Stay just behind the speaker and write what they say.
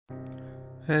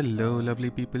Hello lovely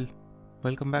people,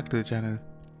 welcome back to the channel.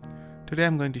 Today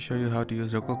I'm going to show you how to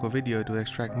use Rokoko video to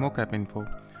extract mocap info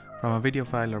from a video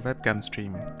file or webcam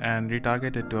stream and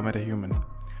retarget it to a Metahuman.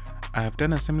 I have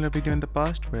done a similar video in the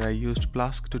past where I used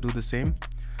Plask to do the same.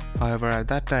 However, at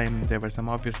that time there were some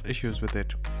obvious issues with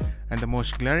it, and the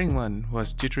most glaring one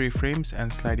was jittery frames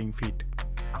and sliding feet.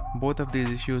 Both of these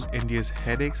issues induce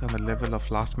headaches on the level of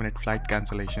last minute flight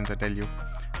cancellations, I tell you.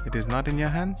 It is not in your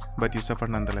hands, but you suffer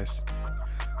nonetheless.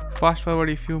 Fast forward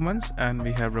a few months and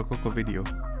we have Rokoko video.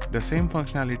 The same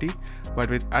functionality but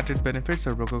with added benefits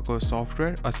of Rokoko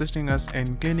software assisting us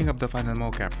in cleaning up the final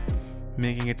mocap,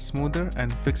 making it smoother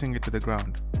and fixing it to the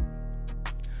ground.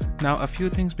 Now a few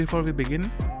things before we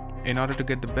begin. In order to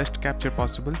get the best capture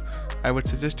possible, I would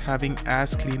suggest having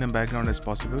as clean a background as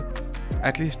possible,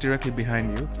 at least directly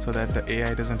behind you, so that the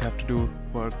AI doesn't have to do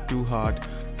work too hard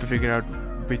to figure out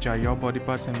which are your body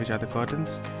parts and which are the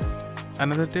curtains.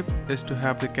 Another tip is to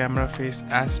have the camera face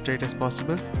as straight as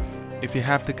possible. If you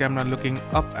have the camera looking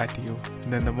up at you,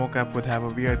 then the mocap would have a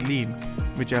weird lean,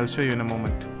 which I'll show you in a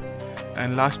moment.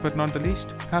 And last but not the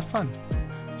least, have fun.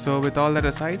 So with all that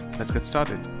aside, let's get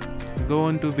started. Go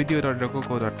on to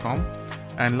video.rokoko.com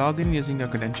and log in using your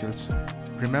credentials.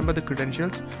 Remember the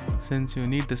credentials since you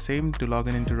need the same to log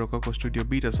in into Rokoko Studio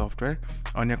Beta software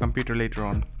on your computer later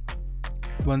on.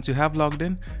 Once you have logged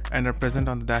in and are present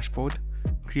on the dashboard,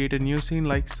 create a new scene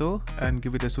like so and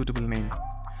give it a suitable name.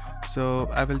 So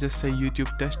I will just say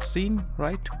YouTube test scene,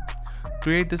 right?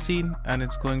 Create the scene and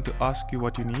it's going to ask you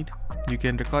what you need. You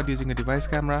can record using a device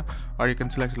camera or you can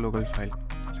select a local file.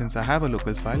 Since I have a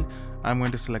local file, I'm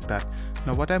going to select that.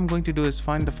 Now what I'm going to do is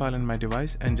find the file in my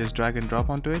device and just drag and drop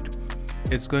onto it.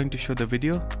 It's going to show the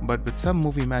video, but with some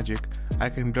movie magic, I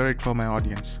can blur it for my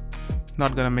audience.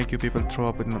 Not gonna make you people throw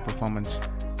up with my performance.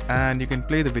 And you can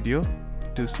play the video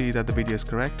to see that the video is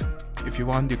correct. If you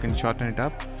want, you can shorten it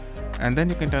up and then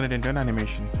you can turn it into an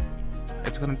animation.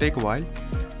 It's gonna take a while.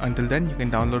 Until then, you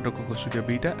can download Rokoko Studio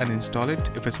Beta and install it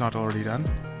if it's not already done.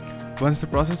 Once the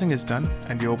processing is done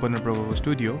and you open up Rokoko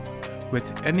Studio,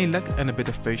 with any luck and a bit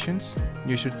of patience,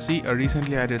 you should see a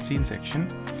recently added scene section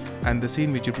and the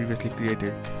scene which you previously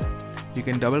created. You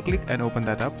can double click and open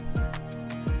that up.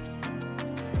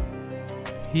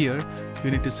 Here,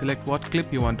 you need to select what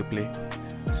clip you want to play.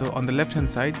 So on the left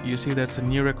hand side, you see that's a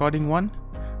new recording one.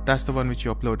 That's the one which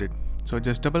you uploaded. So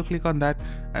just double click on that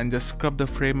and just scrub the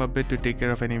frame a bit to take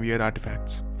care of any weird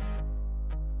artifacts.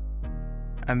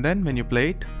 And then when you play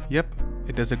it, yep,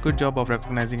 it does a good job of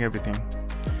recognizing everything.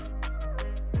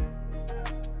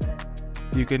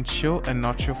 You can show and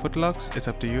not show footlogs, it's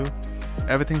up to you.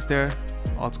 Everything's there,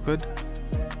 all's good.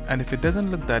 And if it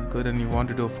doesn't look that good and you want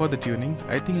to do further tuning,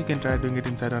 I think you can try doing it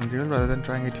inside Unreal rather than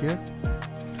trying it here.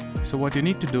 So what you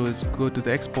need to do is go to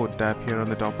the export tab here on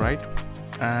the top right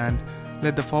and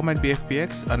let the format be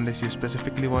FBX unless you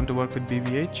specifically want to work with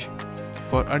BVH.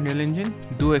 For Unreal Engine,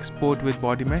 do export with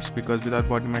body mesh because without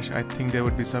body mesh I think there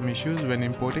would be some issues when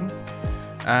importing.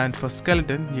 And for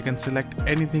skeleton, you can select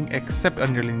anything except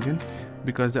Unreal Engine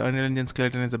because the Unreal Engine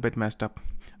skeleton is a bit messed up.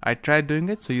 I tried doing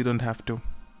it so you don't have to.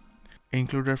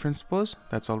 Include reference pose,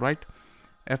 that's alright.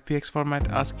 FBX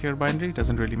format ASCII or binary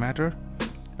doesn't really matter.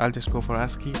 I'll just go for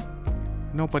ASCII.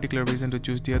 No particular reason to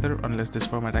choose the other unless this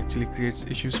format actually creates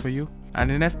issues for you.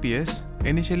 And in FPS,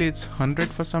 initially it's 100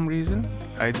 for some reason.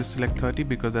 I just select 30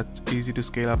 because that's easy to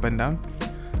scale up and down.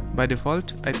 By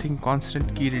default, I think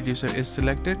constant key reducer is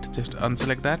selected, just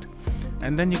unselect that.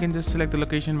 And then you can just select the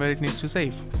location where it needs to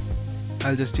save.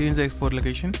 I'll just change the export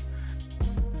location.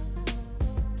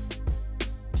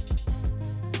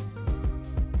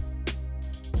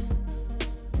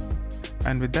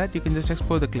 And with that, you can just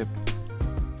export the clip.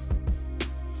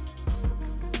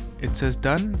 It says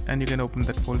done and you can open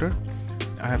that folder.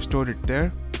 I have stored it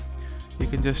there. You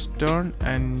can just turn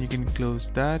and you can close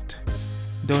that.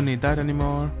 Don't need that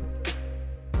anymore.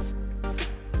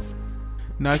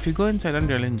 Now if you go inside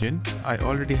Unreal Engine, I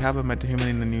already have a Metahuman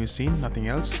in the new scene, nothing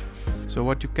else. So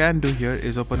what you can do here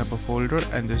is open up a folder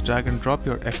and just drag and drop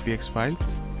your FBX file,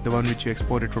 the one which you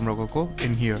exported from Rokoko,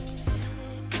 in here.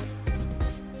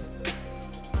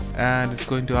 And it's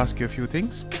going to ask you a few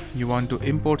things. You want to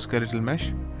import skeletal mesh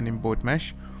and import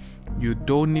mesh. You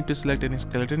don't need to select any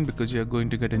skeleton because you are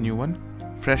going to get a new one,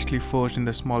 freshly forged in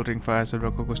the smoldering fires of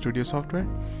Rokoko Studio software.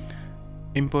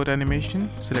 Import animation,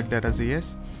 select that as a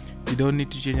yes. You don't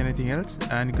need to change anything else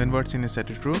and convert scene is set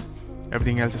to true.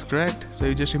 Everything else is correct, so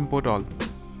you just import all.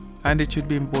 And it should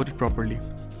be imported properly.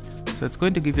 So it's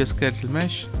going to give you a skeletal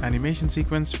mesh, animation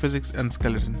sequence, physics and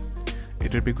skeleton.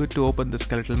 It would be good to open the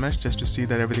skeletal mesh just to see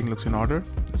that everything looks in order.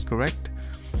 That's correct.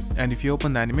 And if you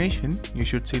open the animation, you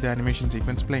should see the animation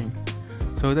sequence playing.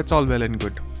 So that's all well and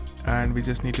good, and we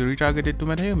just need to retarget it to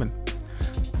Metahuman.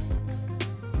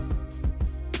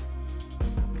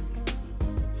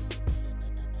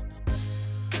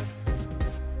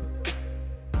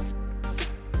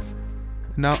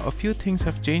 Now a few things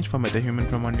have changed for Metahuman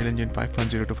from Unreal Engine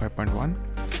 5.0 to 5.1.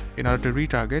 In order to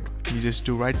retarget, you just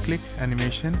do right click,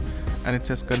 animation, and it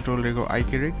says control rig or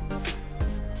IK rig.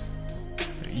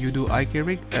 You do IK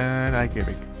rig and IK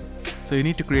rig. So you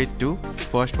need to create two.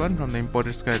 First one from the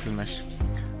imported skeletal mesh.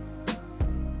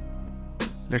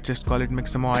 Let's just call it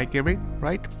Mixamo IK rig,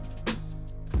 right?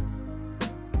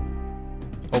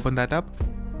 Open that up,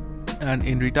 and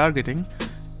in retargeting,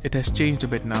 it has changed a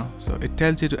bit now. So it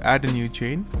tells you to add a new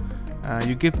chain.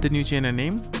 You give the new chain a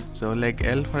name, so leg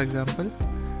L for example.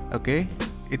 Okay,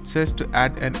 it says to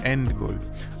add an end goal.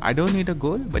 I don't need a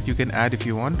goal, but you can add if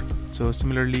you want. So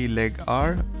similarly, leg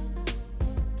R.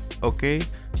 Okay,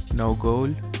 no goal.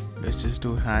 Let's just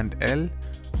do hand L.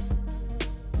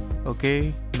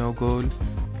 Okay, no goal.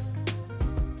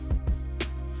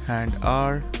 Hand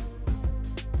R.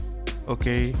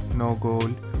 Okay, no goal.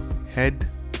 Head.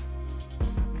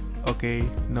 Okay,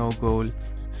 no goal.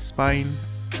 Spine.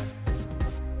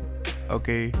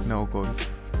 Okay, no goal.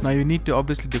 Now you need to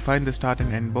obviously define the start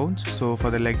and end bones. So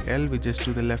for the leg L, we just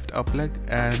do the left up leg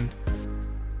and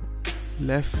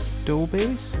left toe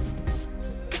base.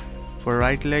 For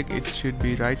right leg, it should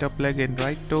be right up leg and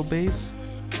right toe base.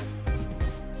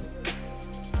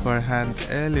 For hand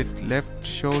L, it left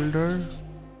shoulder,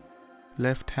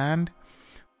 left hand.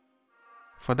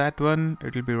 For that one,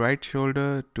 it will be right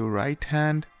shoulder to right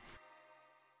hand.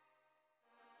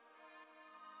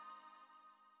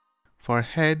 For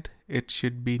head, it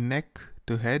should be neck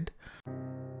to head.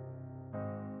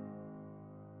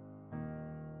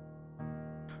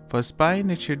 For spine,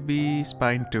 it should be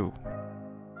spine too.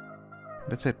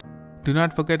 That's it. Do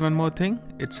not forget one more thing.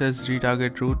 It says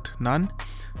retarget root none.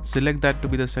 Select that to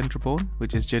be the center bone,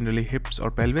 which is generally hips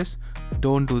or pelvis.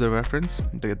 Don't do the reference.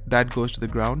 That goes to the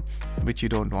ground, which you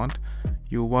don't want.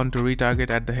 You want to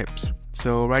retarget at the hips.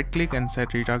 So right click and set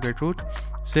retarget root.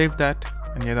 Save that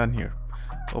and you're done here.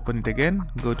 Open it again,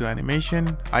 go to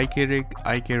animation, IK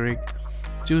rig,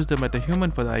 choose the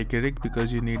Metahuman for the IK rig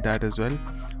because you need that as well.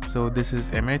 So this is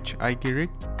MH IK rig.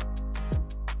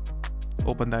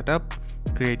 Open that up,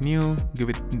 create new, give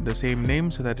it the same name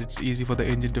so that it's easy for the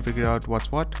engine to figure out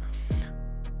what's what.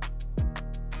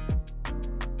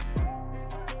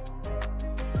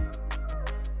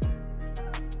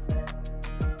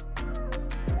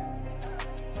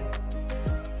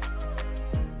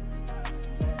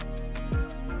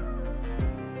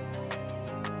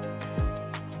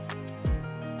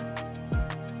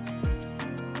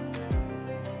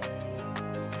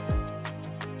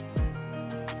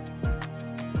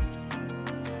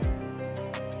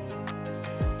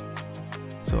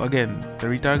 So again, the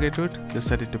retarget root, just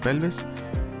set it to pelvis.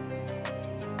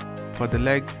 For the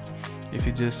leg, if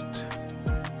you just,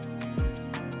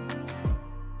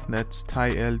 that's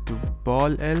thigh L to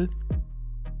ball L.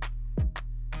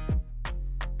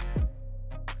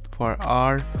 For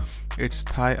R, it's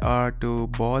thigh R to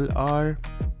ball R.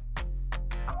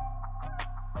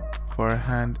 For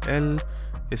hand L,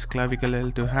 is clavicle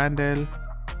L to hand L.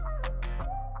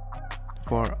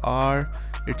 For R,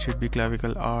 it should be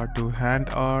clavicle R to hand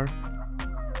R.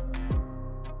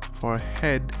 For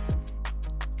head,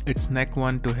 it's neck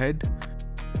 1 to head.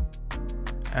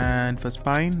 And for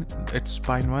spine, it's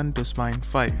spine 1 to spine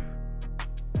 5.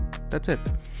 That's it.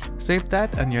 Save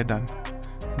that and you're done.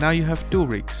 Now you have two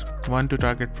rigs, one to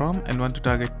target from and one to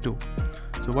target to.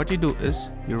 So what you do is,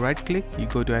 you right click, you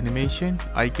go to animation,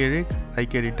 IK rig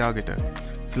retargeter.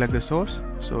 Select the source,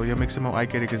 so your Mixamo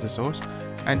IK rig is the source,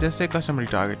 and just say custom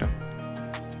retargeter.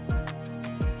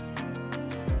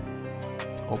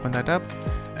 Open that up,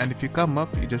 and if you come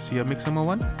up, you just see a Mixamo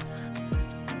one.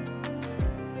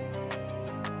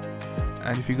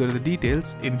 And if you go to the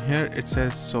details, in here it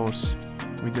says source.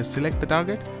 We just select the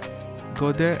target,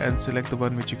 go there and select the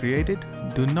one which you created.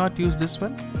 Do not use this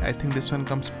one. I think this one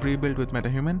comes pre-built with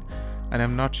Metahuman and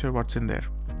I'm not sure what's in there.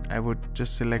 I would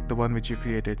just select the one which you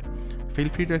created. Feel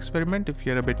free to experiment if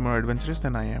you're a bit more adventurous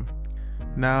than I am.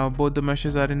 Now both the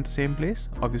meshes are in the same place.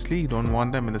 Obviously you don't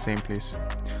want them in the same place.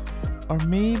 Or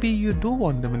maybe you do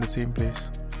want them in the same place.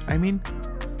 I mean,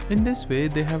 in this way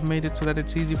they have made it so that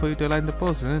it's easy for you to align the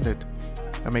pose, isn't it?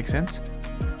 That makes sense.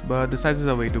 But the sizes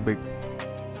are way too big.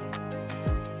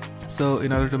 So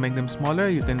in order to make them smaller,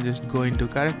 you can just go into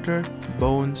character,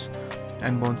 bones,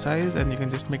 and bone size, and you can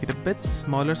just make it a bit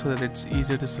smaller so that it's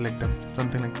easier to select them,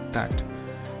 something like that.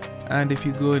 And if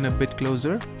you go in a bit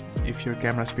closer, if your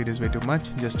camera speed is way too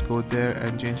much, just go there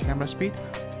and change camera speed.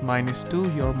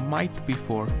 -2, your might be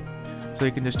 4. So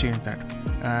you can just change that.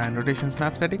 And rotation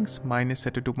snap settings, mine is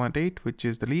set to 2.8, which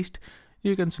is the least.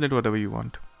 You can select whatever you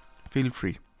want. Feel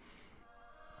free.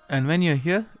 And when you're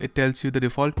here, it tells you the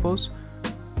default pose.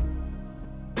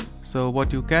 So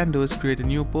what you can do is create a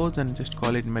new pose and just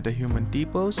call it Metahuman T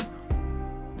pose.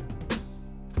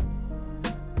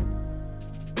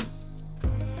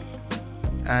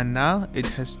 And now it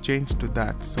has changed to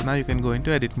that. So now you can go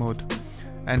into edit mode.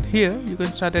 And here you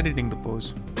can start editing the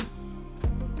pose.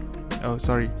 Oh,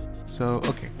 sorry. So,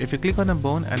 okay, if you click on a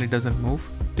bone and it doesn't move,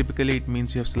 typically it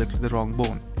means you have selected the wrong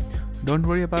bone. Don't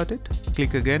worry about it.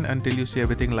 Click again until you see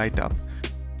everything light up.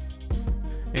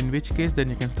 In which case, then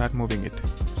you can start moving it.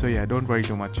 So yeah, don't worry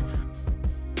too much.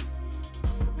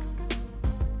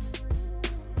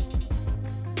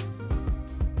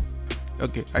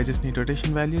 Okay, I just need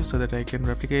rotation values so that I can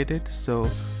replicate it. So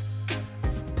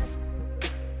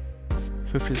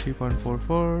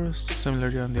 53.44,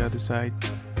 similarly on the other side.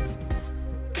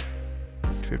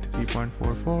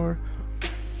 53.44.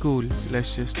 Cool.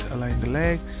 Let's just align the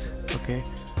legs. Okay,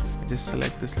 I just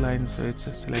select this line so it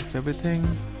selects everything,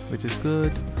 which is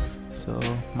good. So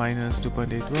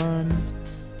 -2.81.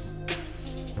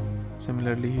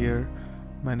 Similarly here,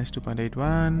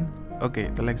 -2.81. Okay,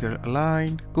 the legs are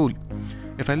aligned. Cool.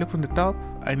 If I look from the top,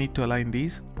 I need to align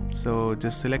these. So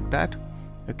just select that.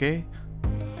 Okay,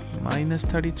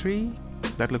 -33.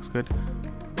 That looks good.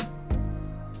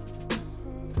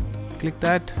 Click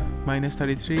that,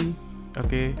 -33.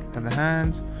 Okay, and the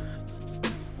hands.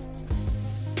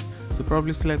 So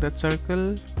probably select that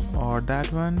circle or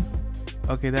that one.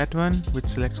 Okay, that one, which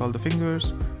selects all the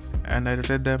fingers. And I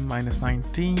rotate them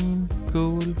 -19.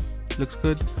 Cool, looks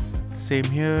good. Same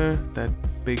here, that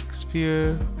big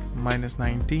sphere,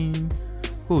 -19.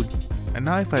 Cool. And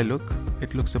now if I look,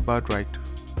 it looks about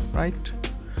right?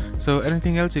 So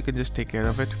anything else, you can just take care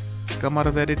of it. Come out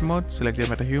of the edit mode, select your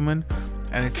Metahuman,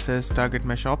 and it says target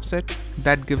mesh offset.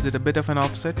 That gives it a bit of an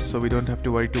offset, so we don't have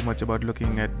to worry too much about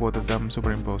looking at both of them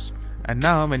superimposed. And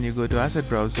now when you go to asset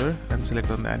browser and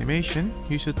select on the animation,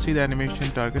 you should see the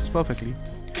animation targets perfectly.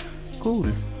 Cool,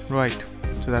 right,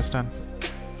 so that's done.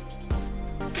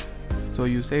 So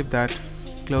you save that,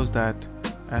 close that,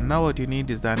 and now what you need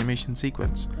is the animation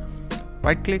sequence.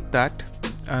 Right click that.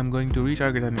 I'm going to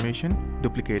retarget animation,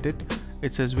 duplicate it.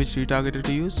 It says which retargeter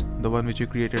to use, the one which you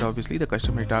created, obviously, the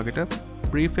custom retargeter.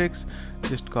 Prefix,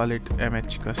 just call it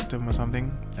mh custom or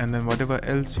something, and then whatever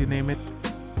else you name it.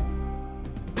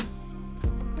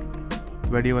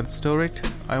 Where do you want to store it?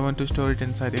 I want to store it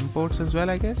inside imports as well,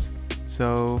 I guess.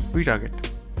 So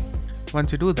retarget.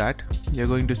 Once you do that, you're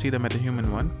going to see the Metahuman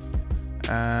one.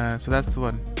 So that's the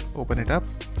one. Open it up,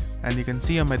 and you can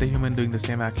see a Metahuman doing the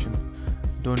same action.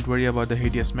 Don't worry about the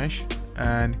hideous mesh,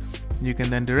 and you can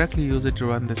then directly use it to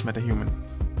run this Metahuman.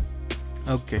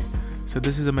 Okay, so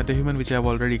this is a Metahuman which I have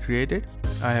already created.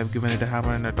 I have given it a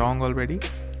hammer and a tong already,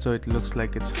 so it looks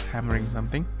like it's hammering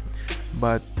something.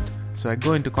 But so I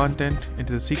go into content,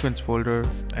 into the sequence folder,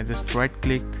 I just right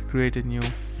click, create a new.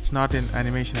 It's not in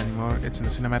animation anymore, it's in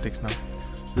the cinematics now.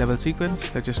 Level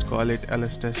sequence, let's just call it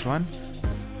ls test 1.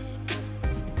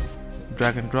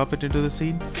 Drag and drop it into the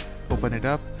scene, open it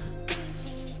up,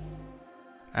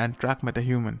 and track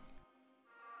Metahuman.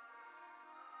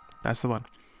 That's the one.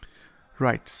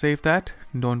 Right, save that,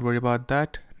 don't worry about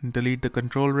that. Delete the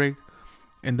control rig.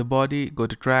 In the body, go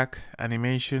to track,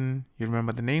 animation, you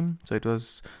remember the name, so it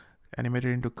was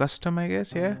animated into custom, I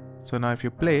guess, yeah? So now if you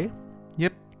play,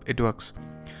 yep, it works.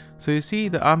 So you see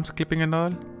the arms clipping and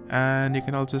all, and you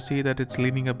can also see that it's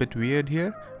leaning a bit weird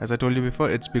here. As I told you before,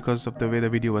 it's because of the way the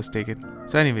video was taken.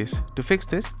 So anyways, to fix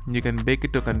this, you can bake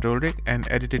it to control rig and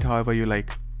edit it however you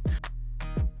like.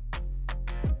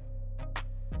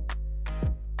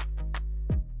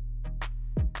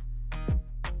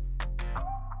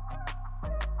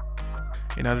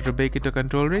 In order to bake it to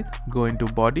control rig, go into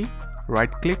body,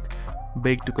 right click,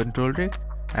 bake to control rig,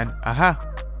 and aha,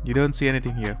 you don't see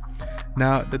anything here.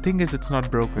 Now the thing is, it's not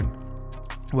broken.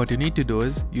 What you need to do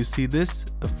is, you see this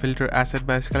filter asset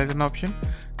by skeleton option,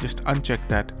 just uncheck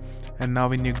that. And now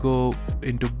when you go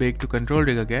into bake to control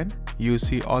rig again, you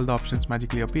see all the options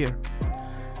magically appear.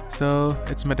 So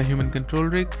it's Metahuman control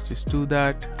rig, just do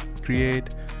that, create,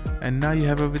 and now you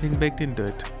have everything baked into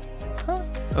it. Huh?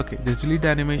 Okay, just delete the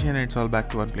animation and it's all back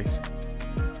to one place.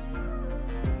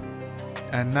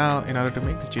 And now in order to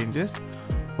make the changes,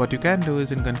 what you can do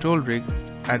is in control rig,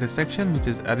 add a section which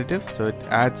is additive, so it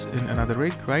adds in another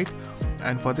rig, right?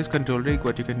 And for this control rig,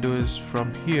 what you can do is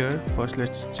from here, first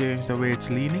let's change the way it's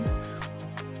leaning.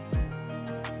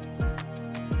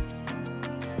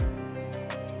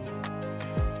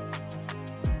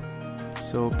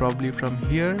 So probably from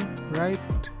here,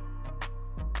 right?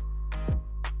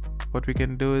 What we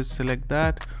can do is select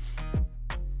that.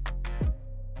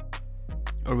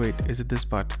 Or wait, is it this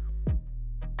part?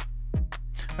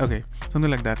 Okay, something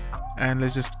like that. And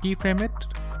let's just keyframe it.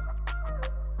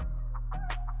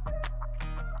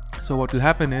 So what will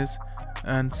happen is,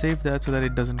 and save that so that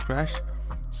it doesn't crash.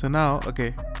 So now,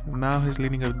 okay, now he's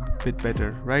leaning a bit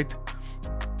better, right?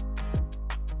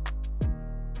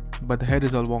 But the head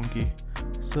is all wonky.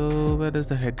 So where does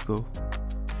the head go?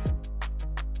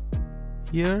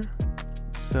 Here.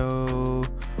 So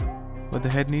what the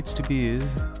head needs to be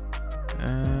is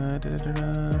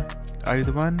are you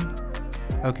the one?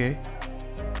 Okay.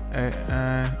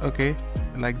 Okay,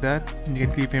 like that. You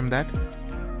can keyframe that.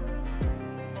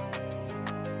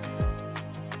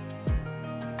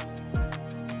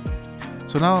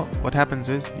 So now what happens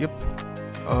is, yep,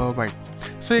 right.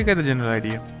 So you get the general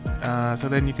idea. So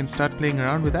then you can start playing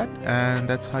around with that, and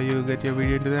that's how you get your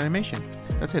video into the animation.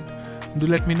 That's it. Do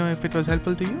let me know if it was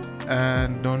helpful to you,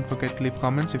 and don't forget to leave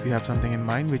comments if you have something in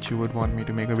mind which you would want me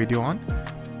to make a video on.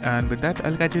 And with that,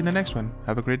 I'll catch you in the next one.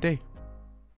 Have a great day.